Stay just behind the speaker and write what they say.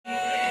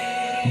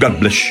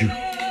God bless you.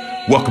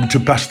 Welcome to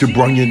Pastor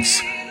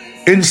Brian's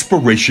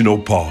Inspirational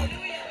Pod.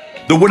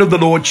 The word of the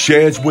Lord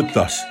shares with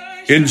us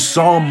in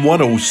Psalm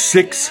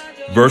 106,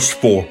 verse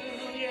 4.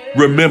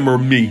 Remember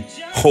me,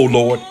 O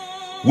Lord,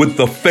 with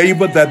the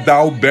favor that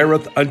thou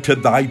bearest unto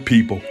thy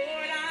people.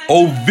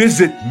 O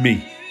visit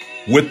me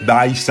with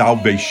thy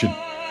salvation.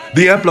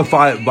 The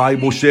Amplified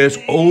Bible says,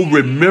 oh,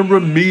 remember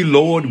me,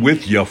 Lord,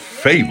 with your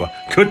favor.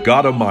 Good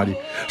God Almighty.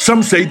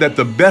 Some say that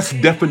the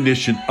best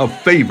definition of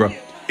favor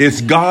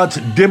is God's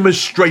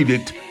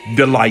demonstrated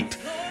delight.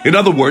 In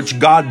other words,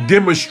 God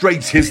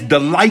demonstrates his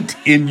delight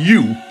in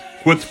you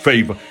with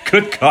favor.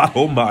 Good God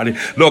Almighty.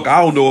 Look,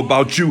 I don't know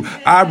about you.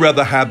 I'd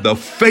rather have the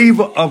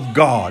favor of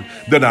God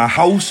than a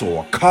house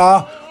or a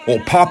car or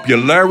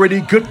popularity.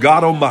 Good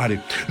God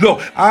Almighty.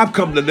 Look, I've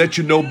come to let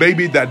you know,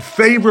 baby, that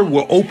favor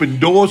will open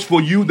doors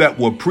for you that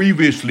were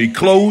previously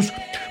closed.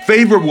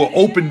 Favor will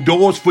open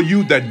doors for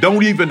you that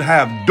don't even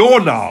have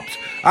doorknobs.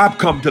 I've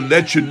come to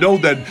let you know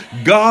that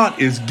God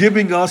is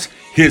giving us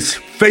his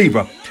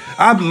favor.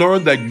 I've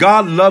learned that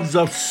God loves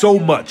us so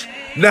much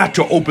not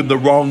to open the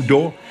wrong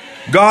door.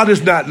 God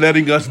is not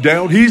letting us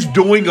down. He's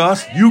doing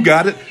us, you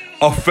got it,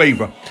 a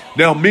favor.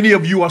 Now, many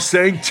of you are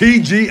saying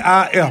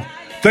TGIF.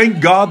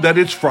 Thank God that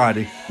it's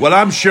Friday. Well,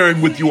 I'm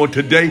sharing with you on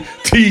today,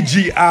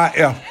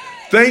 TGIF.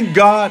 Thank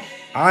God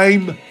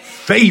I'm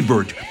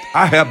favored.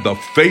 I have the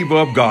favor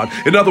of God.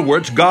 In other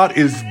words, God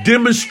is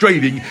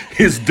demonstrating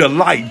his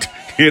delight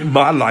in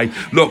my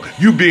life. Look,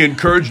 you be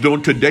encouraged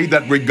on today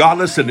that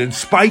regardless and in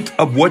spite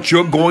of what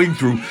you're going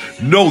through,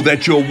 know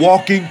that you're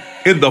walking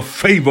in the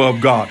favor of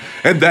God,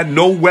 and that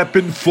no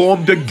weapon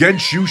formed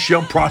against you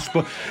shall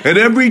prosper, and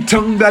every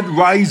tongue that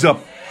rise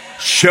up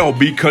shall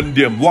be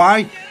condemned.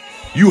 Why?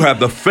 You have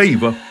the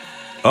favor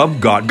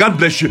of God. God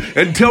bless you.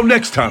 Until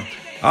next time,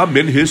 I'm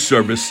in his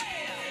service.